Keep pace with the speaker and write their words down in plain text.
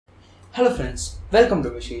Hello friends, welcome to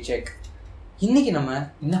Vishay Check. இன்னைக்கு நம்ம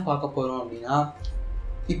என்ன பார்க்க போறோம் அப்படின்னா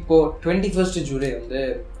இப்போ 21st ஜூலை வந்து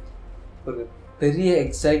ஒரு பெரிய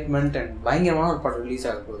எக்ஸைட்மெண்ட் அண்ட் பயங்கரமான ஒரு படம் ரிலீஸ்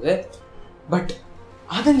ஆக போகுது. பட்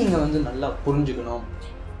அதை நீங்கள் வந்து நல்லா புரிஞ்சுக்கணும்.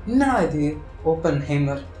 என்னடா இது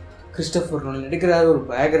ஓப்பன்ஹைமர், கிறிஸ்டோபர் நோலன் நடிக்கிறாரு, ஒரு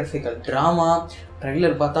பயோகிராஃபிக்கல் ட்ராமா,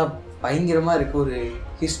 ட்ரெய்லர் பார்த்தா பயங்கரமாக இருக்குது, ஒரு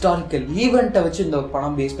ஹிஸ்டாரிக்கல் ஈவெண்ட்டை வச்சு இந்த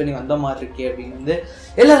படம் பேஸ் பண்ணி வந்த மாதிரி இருக்கே அப்படின்னு வந்து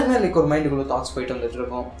எல்லாருக்குமே லைக் ஒரு மைண்டுக்குள்ளே தாட்ஸ் போயிட்டு வந்துட்டு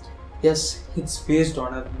இருக்கோம். Yes, it's based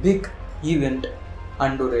on a big event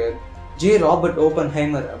and ஒரு J. Robert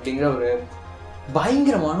Oppenheimer அப்படிங்கிற ஒரு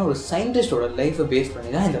பயங்கரமான ஒரு சயின்டிஸ்டோட லைஃப்பை பேஸ் பண்ணி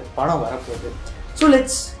தான் இந்த படம் வரப்போகுது. So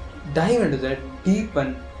let's dive into that deep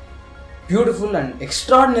and beautiful and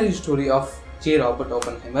extraordinary story of J. Robert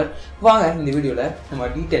Oppenheimer. வாங்க இந்த வீடியோவில்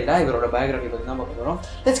நம்ம டீட்டெயிலாக இவரோட பயோகிராஃபி பற்றி தான் பார்க்க போகிறோம்.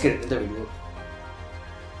 Let's get into the video.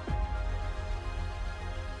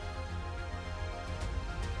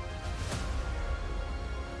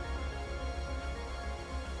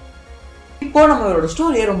 இப்போ நம்மளோட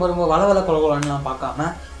ஸ்டோரியை ரொம்ப வளவல கொலகொலன்னுலாம் பார்க்காம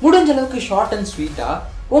முடிஞ்ச அளவுக்கு ஷார்ட் அண்ட் ஸ்வீட்டாக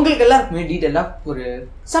உங்களுக்கு எல்லாருக்குமே டீட்டெயிலாக ஒரு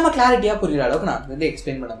செம கிளாரிட்டியாக புரிகிற அளவுக்கு நான் வந்து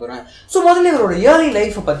எக்ஸ்பிளைன் பண்ண போகிறேன். ஸோ முதல்ல இவரோட இயர்லி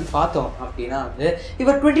லைஃப்பை பற்றி பார்த்தோம் அப்படின்னா வந்து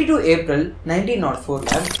இவர் 22 ஏப்ரல்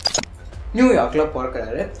 1904 நியூயார்க்கில்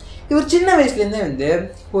பிறக்கிறாரு. இவர் சின்ன வயசுலேருந்தே வந்து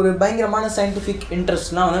ஒரு பயங்கரமான சயின்டிஃபிக்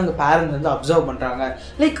இன்ட்ரெஸ்ட்லாம் வந்து அவங்க பேரண்ட்ஸ் வந்து அப்சர்வ் பண்ணுறாங்க.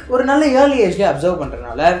 லைக் ஒரு நல்ல ஏர்லி ஏஜ்லேயே அப்சர்வ்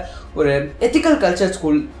பண்ணுறதுனால ஒரு எத்திக்கல் கல்ச்சர்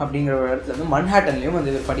ஸ்கூல் அப்படிங்கிற ஒரு இடத்துல வந்து மன்ஹாட்டன்லேயும்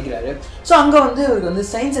வந்து இவர் படிக்கிறாரு. ஸோ அங்கே வந்து இவருக்கு வந்து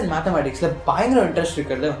சயின்ஸ் அண்ட் மேத்தமேட்டிக்ஸில் பயங்கர இன்ட்ரெஸ்ட்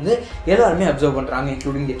இருக்கிறத வந்து எல்லாருமே அப்சர்வ் பண்ணுறாங்க,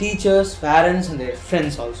 including the teachers, parents and there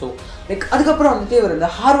friends also. Like அதுக்கப்புறம் வந்துட்டு இவர்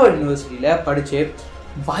இந்த ஹார்வர்ட் யூனிவர்சிட்டியில் படித்து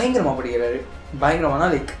பயங்கரமாக படிக்கிறாரு. பயங்கரமானா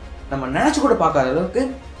லைக் நம்ம நினச்சி கூட பார்க்காத அளவுக்கு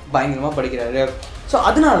பயங்கரமாக படிக்கிறாரு. ஸோ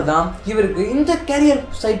அதனால தான் இவருக்கு இந்த கேரியர்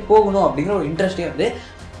சைட் போகணும் அப்படிங்கிற ஒரு இன்ட்ரெஸ்டே வந்து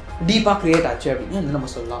டீப்பாக க்ரியேட் ஆச்சு அப்படின்னு வந்து நம்ம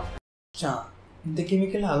சொல்லலாம். இந்த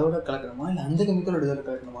கெமிக்கல் அதோட கலக்கணுமா இல்லை அந்த கெமிக்கலோட இதோட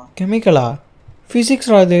கலக்கணுமா? கெமிக்கலா?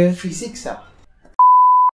 ஃபிசிக்ஸா? அது ஃபிசிக்ஸா?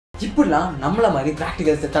 இப்படிலாம் நம்மள மாதிரி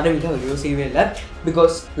ப்ராக்டிகல்ஸை தடவிட்டு அவர் யோசிக்கவே இல்லை.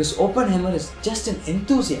 Because this Oppenheimer is just an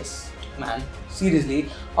enthusiast man. Seriously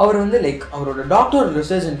அவர் வந்து லைக் அவரோட டாக்டர்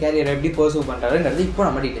ரிசர்ச் அண்ட் கேரியரை எப்படி பர்சூவ் பண்ணுறாருங்கிறது இப்போ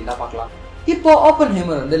நம்ம டீட்டெயிலாக பார்க்கலாம். இப்போ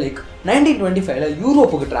ஓப்பன்ஹைமர் வந்து லைக் 1925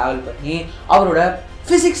 யூரோப்புக்கு ட்ராவல் பண்ணி அவரோட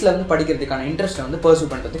ஃபிசிக்ஸில் வந்து படிக்கிறதுக்கான இன்ட்ரெஸ்ட்டை வந்து பர்சூ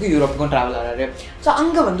பண்ணுறதுக்கு யூரோப்புக்கும் ட்ராவல் ஆகிறாரு. ஸோ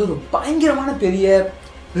அங்கே வந்து ஒரு பயங்கரமான பெரிய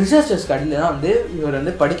ரிசர்ச்சர்ஸ் கடையில் தான் வந்து இவர்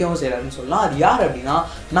வந்து படிக்கவும் செய்கிறாருன்னு சொல்லலாம். அது யார் அப்படின்னா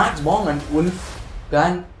maths Pang and wolf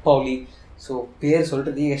van Pauli. So பேர்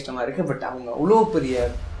சொல்கிறதே கஷ்டமாக இருக்குது, பட் அவங்க அவ்வளோ பெரிய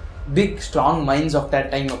big strong minds of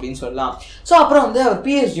that time அப்படின்னு சொல்லலாம். ஸோ அப்புறம் வந்து அவர்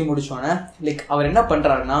பிஹெச்டி முடிச்சோன்னே லைக் அவர் என்ன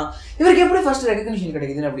பண்ணுறாருன்னா இவருக்கு எப்படி ஃபர்ஸ்ட் ரெகக்னிஷன்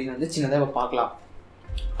கிடைக்குதுன்னு அப்படின்னு வந்து சின்னதாக பார்க்கலாம்.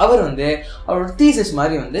 அவர் வந்து அவரோட தீசிஸ்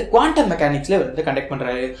மாதிரி வந்து குவாண்டம் மெக்கானிக்ஸில் இவர் வந்து கண்டக்ட்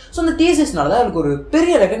பண்ணுறாரு. ஸோ அந்த தீசிஸ்னால தான் அவருக்கு ஒரு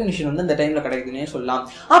பெரிய ரெகக்னிஷன் வந்து அந்த டைமில் கிடைக்குதுன்னே சொல்லலாம்.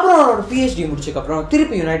 அப்புறம் அவரோட பிஹெச்டி முடிச்சதுக்கப்புறம்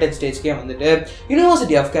திருப்பி யுனைடெட் ஸ்டேட்ஸ்க்கே வந்துட்டு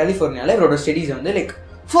யூனிவர்சிட்டி ஆஃப் கலிஃபோர்னியாவில் இவரோட ஸ்டடீஸை வந்து லைக்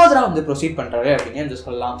ஃபர்தராக வந்து ப்ரொசீட் பண்ணுறாரு அப்படின்னு வந்து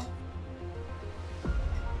சொல்லலாம்.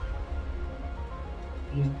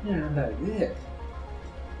 என்னடா இது?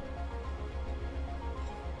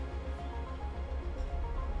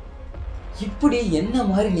 இப்படி என்ன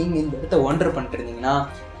மாதிரி நீங்க இந்த இடத்த ஒண்டர் பண்ணிட்டு இருந்தீங்கன்னா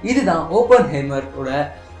இதுதான் ஓப்பன்ஹைமரோட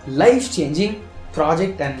life changing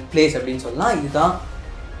project and place அப்படின்னு சொல்லலாம். இதுதான்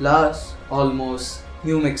loss ஆல்மோஸ்,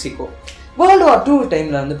 new Mexico. World war 2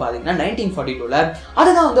 டைமில் வந்து பார்த்தீங்கன்னா 1942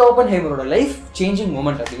 அதுதான் வந்து ஓப்பன்ஹைமரோட லைஃப் சேஞ்சிங்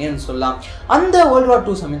மூமெண்ட் அப்படின்னு சொல்லலாம். அந்த வேர்ல்டு வார்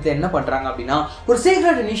 2 சமயத்தில் என்ன பண்ணுறாங்க அப்படின்னா ஒரு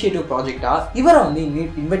சீக்ரெட் இனிஷியேட்டிவ் ப்ராஜெக்டாக இவரை வந்து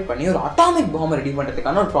இன்வைட் பண்ணி ஒரு அட்டாமிக் பாம்பை ரெடி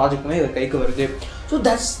பண்ணுறதுக்கான ஒரு ப்ராஜெக்ட்டுமே இவர் கைக்கு வருது. So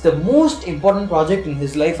that's the most important project in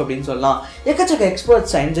his life அப்படின்னு சொல்லலாம். எக்கச்சக்க எக்ஸ்பர்ட்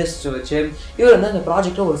சயின்டிஸ்ட் வச்சு இவர் வந்து அந்த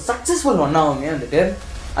ப்ராஜெக்டை ஒரு சக்ஸஸ்ஃபுல் ஒன்னாகவுமே வந்துட்டு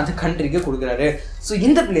அந்த கண்ட்ரிக்கு கொடுக்குறாரு. ஸோ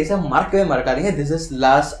இந்த பிளேஸை மறக்கவே மறக்காதீங்க. This is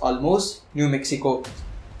loss ஆல்மோஸ், new Mexico.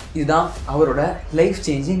 இதுதான் அவரோட லைஃப்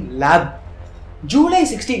சேஞ்சிங் லேப். ஜூலை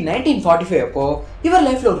 16, 1945 அப்போ இவர்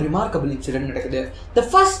லைஃப்ல ஒரு ரிமார்க்கபிள் இன்சிடென்ட் நடக்குது. The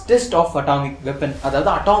first test of atomic weapon, அதாவது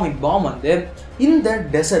அட்டாமிக் பாம் வந்து இந்த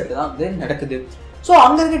டெசர்ட்ல தான் வந்து நடக்குது. ஸோ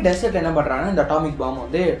அங்கே இருக்க டெசர்ட்ல என்ன பண்ணுறாங்கன்னா இந்த அட்டாமிக் பாம்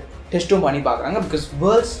வந்து டெஸ்ட்டும் பண்ணி பார்க்குறாங்க. Because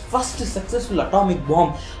world's first successful atomic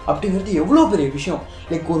bomb அப்படிங்கிறது எவ்வளோ பெரிய விஷயம்.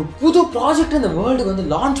 லைக் ஒரு புது ப்ராஜெக்ட் இந்த வேர்ல்டுக்கு வந்து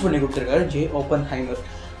லான்ச் பண்ணி கொடுத்துருக்காரு J. ஓப்பன்ஹைமர்.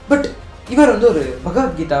 பட் இவர் வந்து ஒரு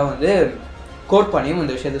பகவத்கீதாவை வந்து கோட் பண்ணியும்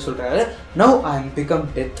இந்த விஷயத்த சொல்கிறாரு. Now I am become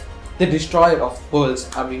death, the destroyer of world's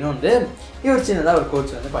அப்படின்னு வந்து இவர் சின்னதாக ஒரு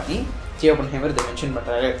கோட்ஸ் வந்து பண்ணி J. ஓப்பன்ஹைமர் இதை மென்ஷன்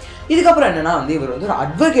பண்ணுறாரு. இதுக்கப்புறம் என்னன்னா வந்து இவர் வந்து ஒரு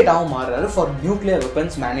அட்வொகேட்டாகவும் மாறுறாரு for nuclear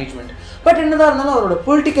weapons management. But என்னதான் இருந்தாலும் அவரோட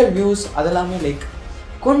பொலிட்டிக்கல் வியூஸ் அதெல்லாமே லைக்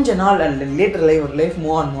கொஞ்ச நாள் அண்ட் லேட்டர் லைஃப்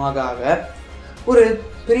மூவ் ஆக ஒரு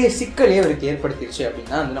பெரிய சிக்கலையே அவருக்கு ஏற்படுத்திடுச்சு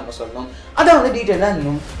அப்படின்னு தான் வந்து நம்ம சொல்லணும். அதை வந்து டீட்டெயிலாக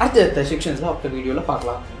இன்னும் அடுத்த செக்ஷன்ஸில் ஆஃப் த வீடியோவில்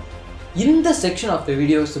பார்க்கலாம். இந்த section of the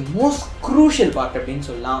video is the most crucial part அப்படின்னு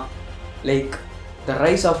சொல்லலாம். லைக் த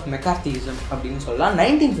ரைஸ் ஆஃப் மெக்கார்த்திசம் அப்படின்னு சொல்லலாம்.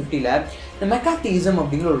 1950ல் இந்த மெக்கார்த்திசம்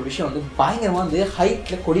அப்படிங்கிற ஒரு விஷயம் வந்து பயங்கரமாக வந்து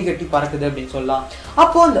ஹைட்டில் கொடி கட்டி பறக்குது அப்படின்னு சொல்லலாம்.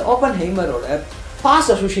 அப்போது அந்த ஓப்பன்ஹைமரோட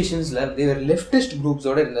பாஸ்ட் அசோசியேஷன்ஸில் இவர் லெஃப்டிஸ்ட்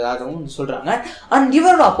குரூப்ஸோடு இருந்ததாகவும் சொல்கிறாங்க. அண்ட்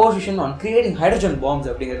இவரோட opposition on creating hydrogen palms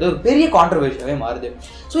அப்படிங்கிறது ஒரு பெரிய கான்ட்ரவர்ஷியாகவே மாறுது.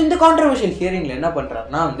 ஸோ இந்த கான்ட்ரவர்ஷியல் ஹியரிங்கில் என்ன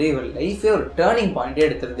பண்ணுறாருன்னா வந்து இவர் லைஃபே ஒரு டேர்னிங் பாயிண்டே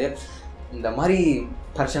எடுத்துருது. இந்த மாதிரி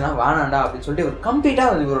பிரச்சனை வேணாண்டா அப்படின்னு சொல்லிட்டு இவர்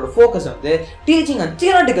கம்ப்ளீட்டாக இவரோட ஃபோக்கஸ் வந்து டீச்சிங் அண்ட்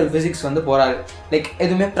தியரட்டிக்கல் ஃபிசிக்ஸ் வந்து போகிறாரு. லைக்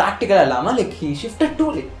எதுவுமே ப்ராக்டிக்கலாக இல்லாமல் like he shifted to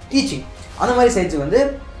like teaching அந்த மாதிரி சைட்ஸ் வந்து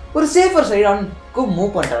ஒரு சேஃபர் சைடானுக்கு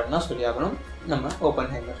மூவ் பண்ணுறாருன்னு தான் சொல்லி ஆகணும் நம்ம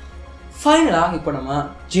ஓப்பன்ஹைமர். ஃபைனலாக இப்போ நம்ம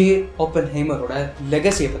ஓப்பன்ஹைமரோட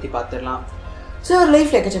லெகசியை பற்றி பார்த்துடலாம். ஸோ ஒரு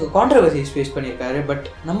லைஃப்பில் எக்கச்சக்க கான்ட்ரவர்சிஸ் ஃபேஸ் பண்ணியிருக்காரு. பட்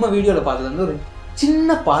நம்ம வீடியோவில் பார்த்தது வந்து ஒரு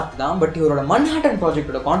சின்ன பார்ட் தான். பட் இவரோட மன்ஹாட்டன்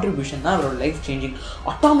ப்ராஜெக்டோட கான்ட்ரிபியூஷன் தான் அவரோட லைஃப் சேஞ்சிங்.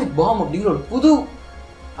 அட்டாமிக் பாம் அப்படிங்கிற ஒரு புது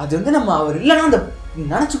அது வந்து நம்ம அவர் இல்லைன்னா அந்த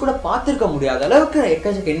நினச்சி கூட பார்த்துருக்க முடியாத அளவுக்கு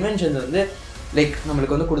எக்கச்சக்க இன்வென்ஷன்ஸ் வந்து லைக்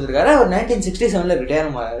நம்மளுக்கு வந்து கொடுத்துருக்காரு. அவர் 1967 ரிட்டையர்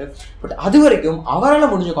ஆகிறாரு. பட் அது வரைக்கும்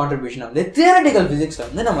அவரால் முடிஞ்ச கான்ட்ரிபியூஷன் வந்து தியரட்டிக்கல் ஃபிசிக்ஸில்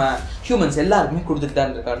வந்து நம்ம ஹியூமன்ஸ் எல்லாருக்குமே கொடுத்துட்டு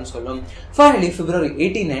தான் இருக்காருன்னு சொல்லும். ஃபைனலி February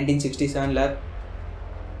 18, 1967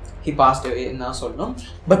 ஹி பாஸ்ட் அவேன்னு தான் சொல்லணும்.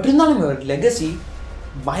 பட் இருந்தாலும் இவர் லெகசி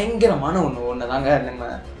பயங்கரமான ஒன்று தாங்க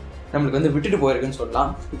நம்மளுக்கு வந்து விட்டுட்டு போயிருக்குன்னு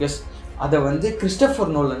சொல்லலாம். பிகாஸ் அதை வந்து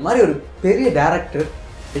கிறிஸ்டோபர் நோலன் மாதிரி ஒரு பெரிய டேரக்டர்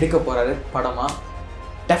எடுக்க போகிறாரு படமாக.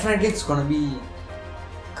 Definitely it's gonna be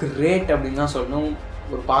great அப்படின்னு தான் சொல்லணும்.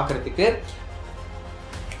 ஒரு பார்க்குறதுக்கு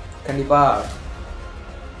கண்டிப்பாக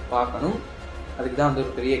பார்க்கணும். அதுக்கு தான் வந்து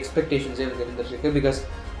ஒரு பெரிய எக்ஸ்பெக்டேஷன்ஸே எனக்கு இருந்துருக்கு. பிகாஸ்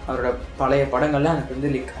அவரோட பழைய படங்கள்லாம் எனக்கு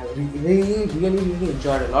வந்து like really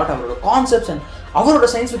enjoyed a lot. அவரோட கான்செப்ட்ஸ் அண்ட் அவரோட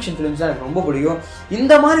சயின்ஸ் ஃபிக்ஷன் ஃபிலிம்ஸ் தான் எனக்கு ரொம்ப பிடிக்கும்.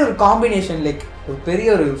 இந்த மாதிரி ஒரு காம்பினேஷன் லைக் ஒரு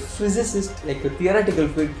பெரிய ஒரு ஃபிசிசிஸ்ட் லைக்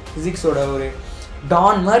தியரட்டிக்கல் ஃபிசிக்ஸோட ஒரு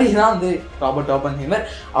டான் மாதிரி தான் வந்து ராபர்ட் ஓப்பன்ஹைமர்.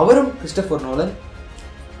 அவரும் கிறிஸ்டோபர் நோலன்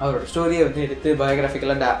அவரோட ஸ்டோரியை வந்து எடுத்து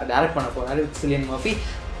பயோகிராஃபிக்கெல்லாம் டைரக்ட் பண்ண போகிறாரு வித் சிலியன் மர்ஃபி.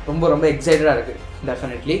 ரொம்ப எக்ஸைட்டடாக இருக்குது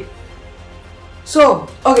டெஃபினெட்லி. ஸோ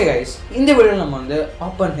ஓகே கைஸ், இந்த வீடியோவில் நம்ம வந்து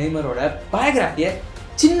ஓப்பன்ஹைமரோட பயோகிராஃபியை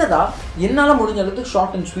சின்னதாக என்னால் முடிஞ்ச அளவுக்கு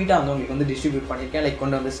ஷார்ட் அண்ட் ஸ்வீட்டாக வந்து உங்களுக்கு வந்து டிஸ்ட்ரிபியூட் பண்ணியிருக்கேன், லைக்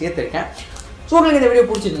கொண்டு வந்து சேர்த்துருக்கேன். ஸோ உங்களுக்கு இந்த வீடியோ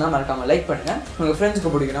பிடிச்சிருந்தா மறக்காமல் லைக் பண்ணுங்கள், உங்கள்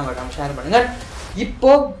ஃப்ரெண்ட்ஸுக்கு பிடிக்கணும் மறக்காமல் ஷேர் பண்ணுங்கள்.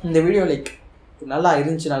 இப்போது இந்த வீடியோ லைக் நல்லா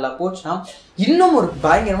இருந்துச்சு, நல்லா போச்சுன்னா இன்னும் ஒரு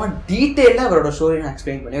பயங்கரமாக டீட்டெயிலாக அவரோட ஸ்டோரி நான்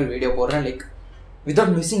எக்ஸ்பிளைன் பண்ணி ஒரு வீடியோ போடுறேன். Like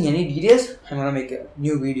without missing any details I want make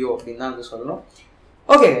new video அப்படின்னு தான் வந்து சொல்லணும்.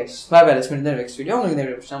 Okay guys, by by. Let's meet in the next video. உங்களுக்கு இந்த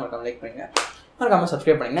வீடியோ பிடிச்சா மறக்காம லைக் பண்ணுங்க, மறக்காம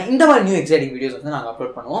சப்ஸ்கிரைப் பண்ணுங்க. இந்த மாதிரி நியூ எக்ஸைட்டிங் வீடியோஸ் வந்து நாங்கள்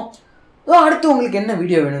அப்லோட் பண்ணுவோம். ஸோ அடுத்து உங்களுக்கு என்ன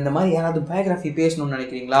வீடியோ வேணும், இந்த மாதிரி யாராவது பயோகிராஃபி பேசணும்னு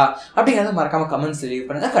நினைக்கிறீங்களா அப்படிங்கிறத மறக்காம கமெண்ட்ஸ் லீவ்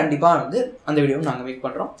பண்ணுங்க. கண்டிப்பாக வந்து அந்த வீடியோவும் நாங்கள் மேக்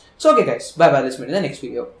பண்ணுறோம். So okay guys, by by. Let's meet in the next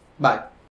video. Bye.